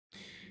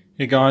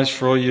Hey guys,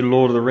 for all you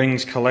Lord of the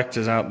Rings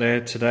collectors out there,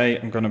 today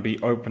I'm going to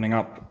be opening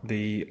up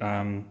the,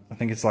 I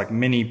think it's like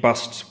Mini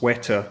Busts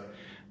Weta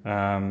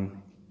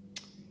Balrog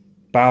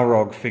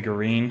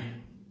figurine.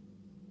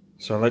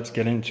 So let's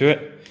get into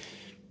it.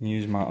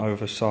 Use my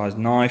oversized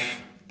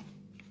knife.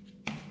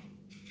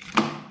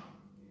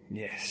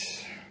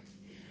 Yes.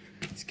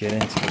 Let's get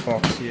into the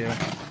box here.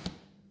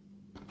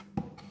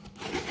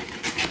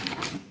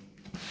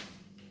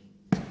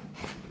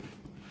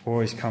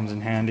 Always comes in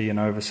handy, an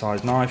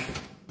oversized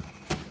knife.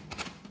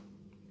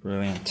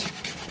 Brilliant.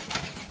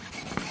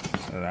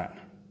 Look at that.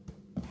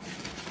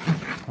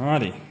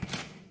 Alrighty.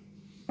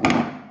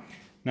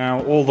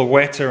 Now, all the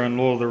Weta and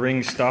Lord of the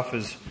Rings stuff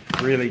has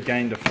really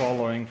gained a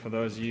following. For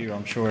those of you,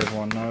 I'm sure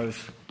everyone knows,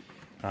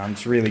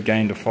 it's really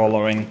gained a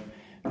following,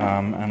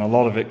 and a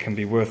lot of it can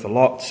be worth a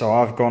lot. So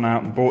I've gone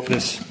out and bought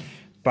this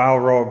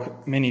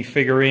Balrog mini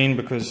figurine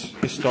because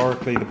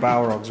historically the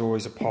Balrog's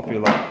always a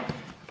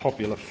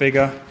popular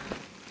figure.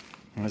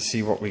 And let's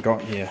see what we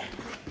got here.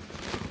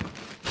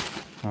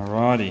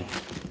 Alrighty,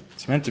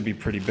 it's meant to be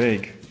pretty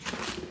big.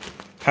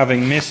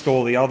 Having missed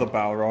all the other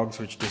Balrogs,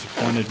 which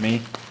disappointed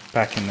me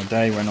back in the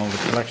day when all the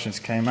collections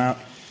came out.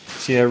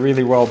 So yeah,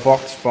 really well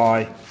boxed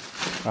by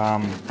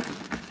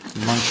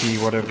Monkey,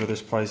 whatever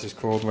this place is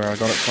called, where I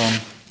got it from.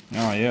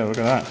 Oh yeah, look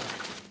at that.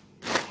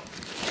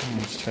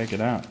 Let's take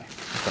it out,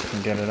 if I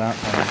can get it out.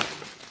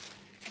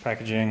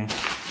 Packaging.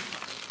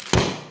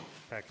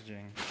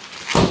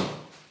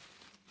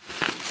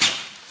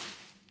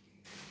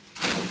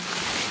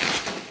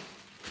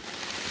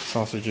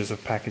 Sausages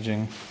of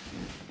packaging.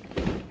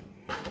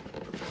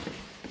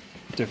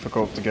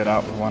 Difficult to get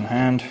out with one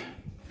hand.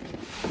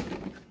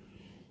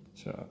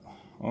 So,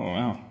 oh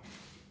wow.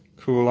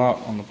 Cool art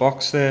on the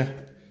box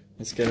there.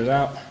 Let's get it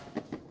out.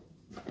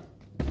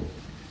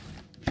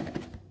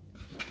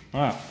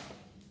 Wow.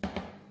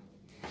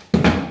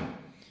 And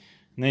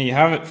there you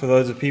have it for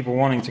those of people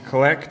wanting to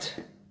collect.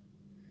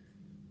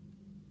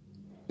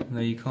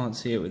 Though you can't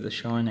see it with the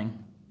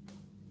shining.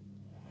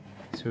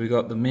 So we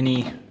got the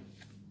Mini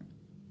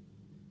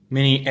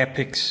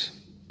Epics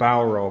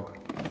BALROG.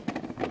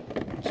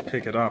 Let's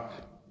pick it up.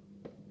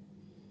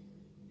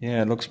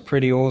 Yeah, it looks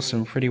pretty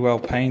awesome, pretty well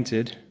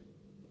painted.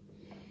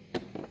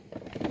 And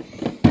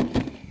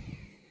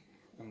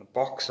the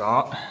box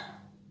art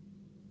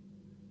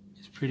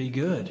is pretty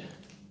good.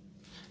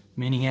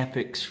 Mini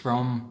Epics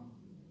from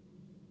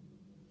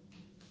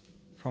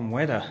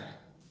Weta.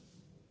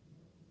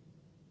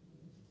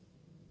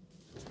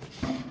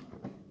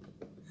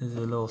 There's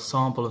a little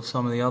sample of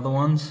some of the other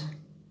ones.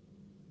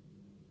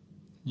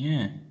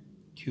 Yeah,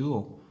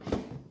 cool.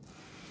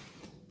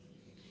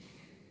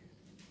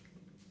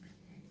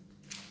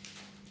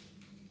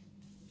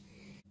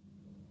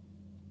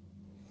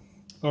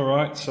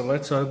 Alright, so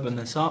let's open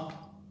this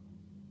up.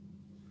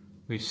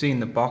 We've seen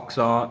the box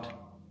art,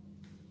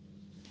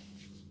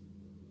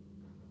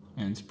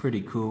 and it's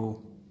pretty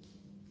cool.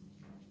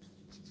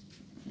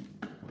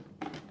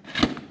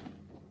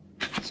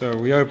 So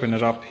we open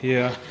it up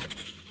here,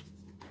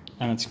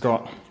 and it's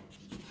got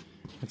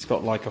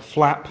like a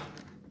flap.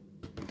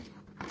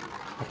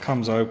 It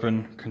comes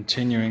open,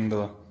 continuing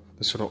the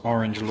sort of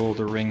orange Lord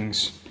of the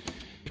Rings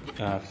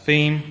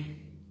theme.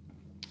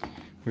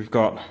 We've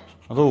got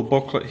a little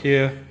booklet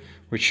here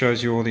which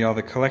shows you all the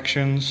other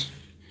collections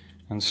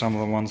and some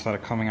of the ones that are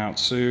coming out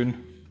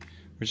soon,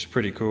 which is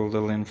pretty cool.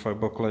 Little info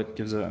booklet,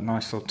 gives it a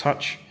nice little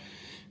touch.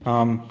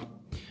 My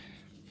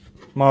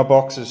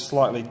box is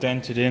slightly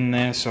dented in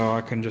there, so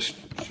I can just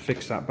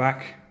fix that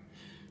back.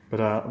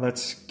 But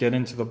let's get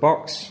into the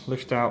box,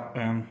 lift out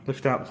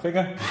the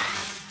figure.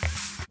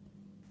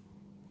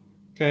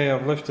 Okay,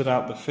 I've lifted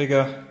out the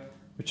figure,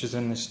 which is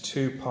in this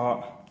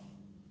two-part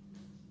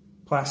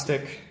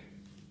plastic.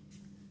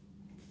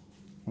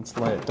 Let's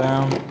lay it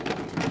down.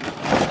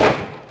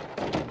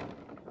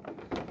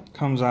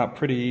 Comes out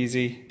pretty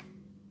easy.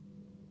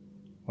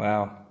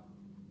 Wow,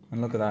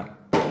 and look at that.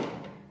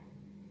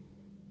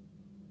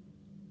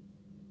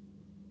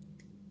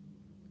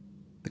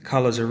 The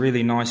colors are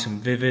really nice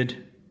and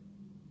vivid.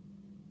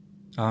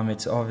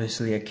 It's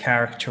obviously a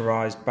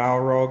characterized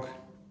Balrog.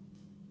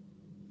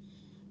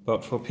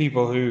 But for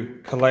people who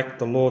collect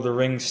the Lord of the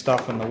Rings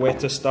stuff and the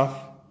Weta stuff,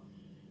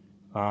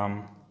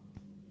 I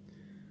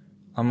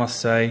must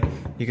say,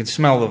 you can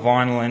smell the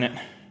vinyl in it,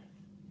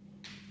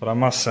 but I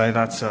must say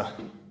that's a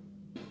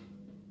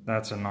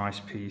nice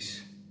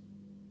piece.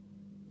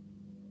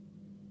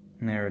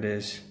 And there it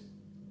is.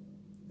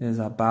 There's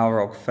that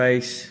Balrog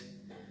face,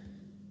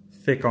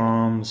 thick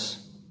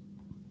arms.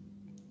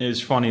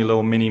 There's funny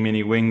little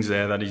mini wings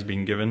there that he's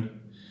been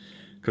given,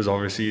 because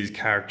obviously he's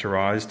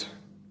characterized.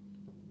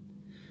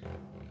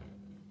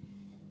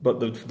 But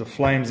the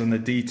flames and the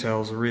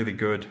details are really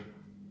good.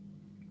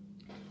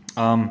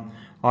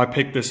 I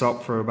picked this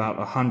up for about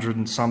 100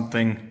 and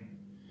something, I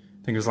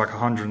think it was like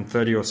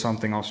 130 or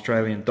something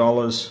Australian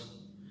dollars,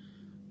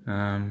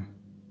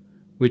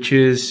 which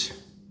is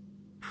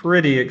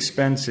pretty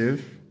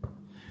expensive.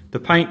 The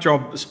paint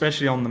job,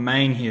 especially on the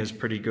mane here, is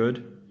pretty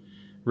good,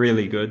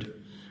 really good.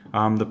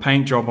 The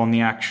paint job on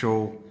the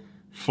actual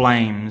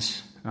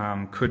flames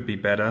could be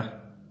better.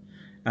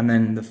 And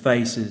then the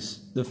face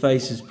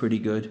is pretty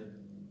good.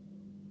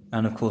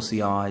 And of course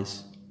the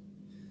eyes.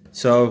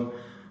 So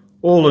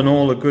all in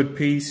all, a good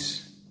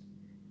piece.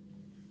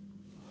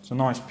 It's a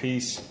nice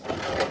piece.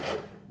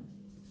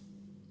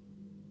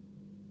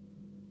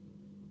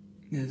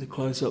 There's a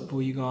close-up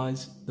for you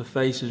guys. The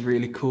face is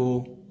really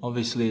cool.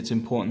 Obviously it's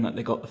important that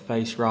they got the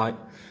face right.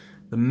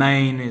 The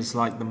mane is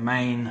like the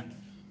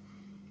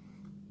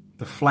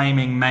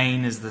flaming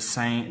mane is the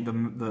same,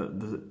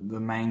 the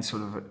main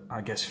sort of,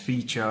 I guess,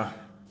 feature.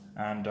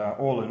 And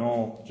all in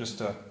all,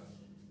 just a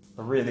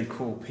really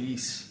cool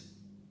piece.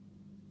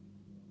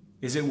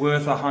 Is it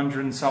worth $100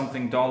 and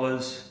something?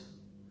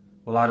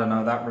 Well, I don't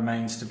know, that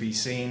remains to be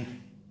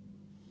seen.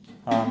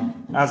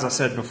 As I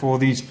said before,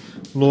 these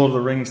Lord of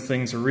the Rings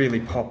things are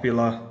really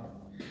popular.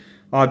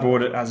 I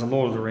bought it as a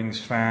Lord of the Rings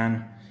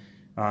fan,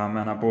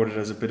 and I bought it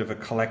as a bit of a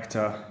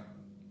collector.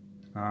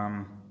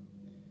 And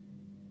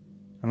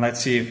let's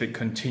see if it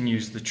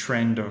continues the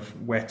trend of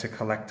Weta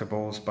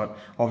collectibles, but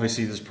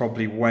obviously there's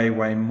probably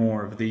way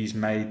more of these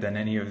made than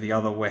any of the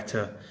other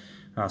Weta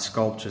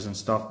sculptures and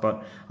stuff.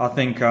 But I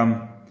think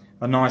a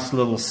nice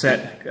little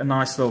set, a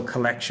nice little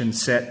collection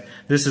set.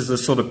 This is the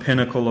sort of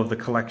pinnacle of the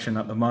collection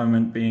at the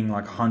moment, being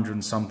like $100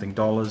 and something.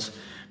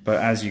 But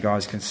as you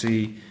guys can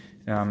see,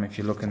 if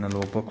you look in the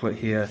little booklet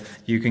here,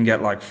 you can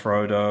get like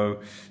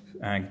Frodo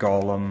and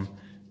Gollum,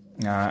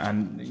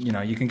 and you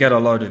know, you can get a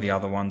load of the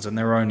other ones, and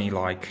they're only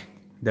like,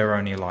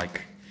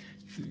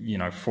 you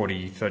know,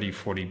 30,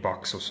 40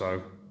 bucks or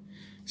so.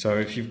 So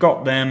if you've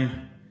got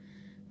them,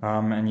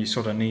 and you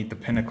sort of need the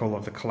pinnacle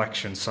of the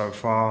collection so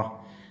far,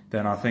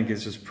 then I think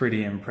it's just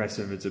pretty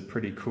impressive. It's a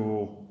pretty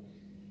cool,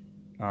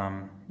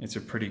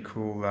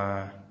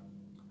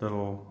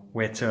 little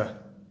Weta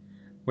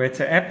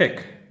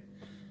Epic.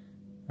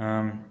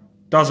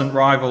 Doesn't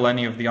rival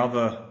any of the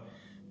other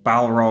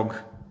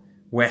Balrog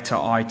Weta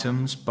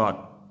items,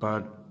 but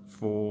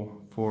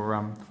for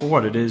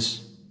what it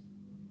is,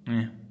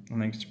 yeah, I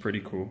think it's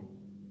pretty cool.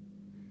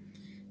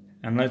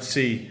 And let's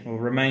see, it'll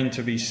remain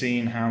to be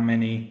seen how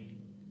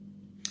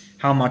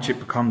much it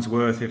becomes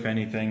worth, if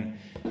anything,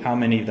 how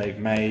many they've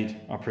made.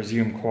 I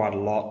presume quite a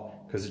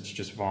lot, because it's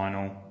just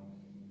vinyl.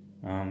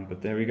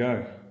 But there we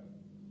go.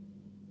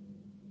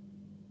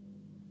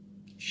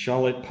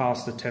 Shall it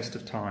pass the test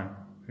of time?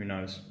 Who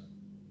knows?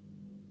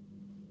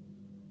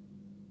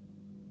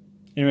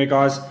 Anyway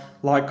guys,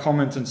 like,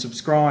 comment and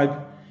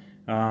subscribe.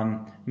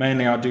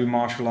 Mainly I do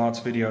martial arts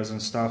videos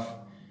and stuff.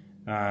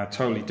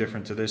 Totally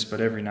different to this,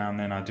 but every now and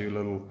then I do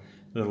little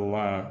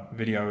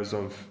videos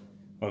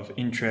of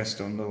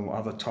interest on little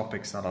other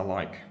topics that I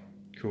like.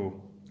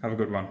 Cool. Have a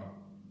good one.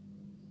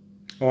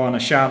 Oh, and a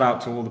shout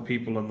out to all the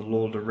people on the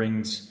Lord of the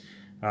Rings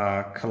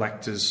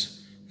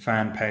collectors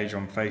fan page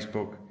on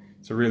Facebook.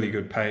 It's a really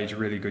good page, a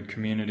really good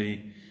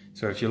community.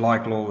 So if you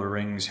like Lord of the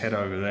Rings, head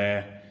over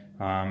there.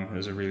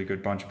 There's a really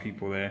good bunch of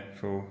people there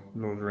for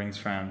Lord of the Rings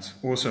fans.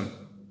 Awesome.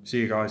 See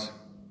you guys.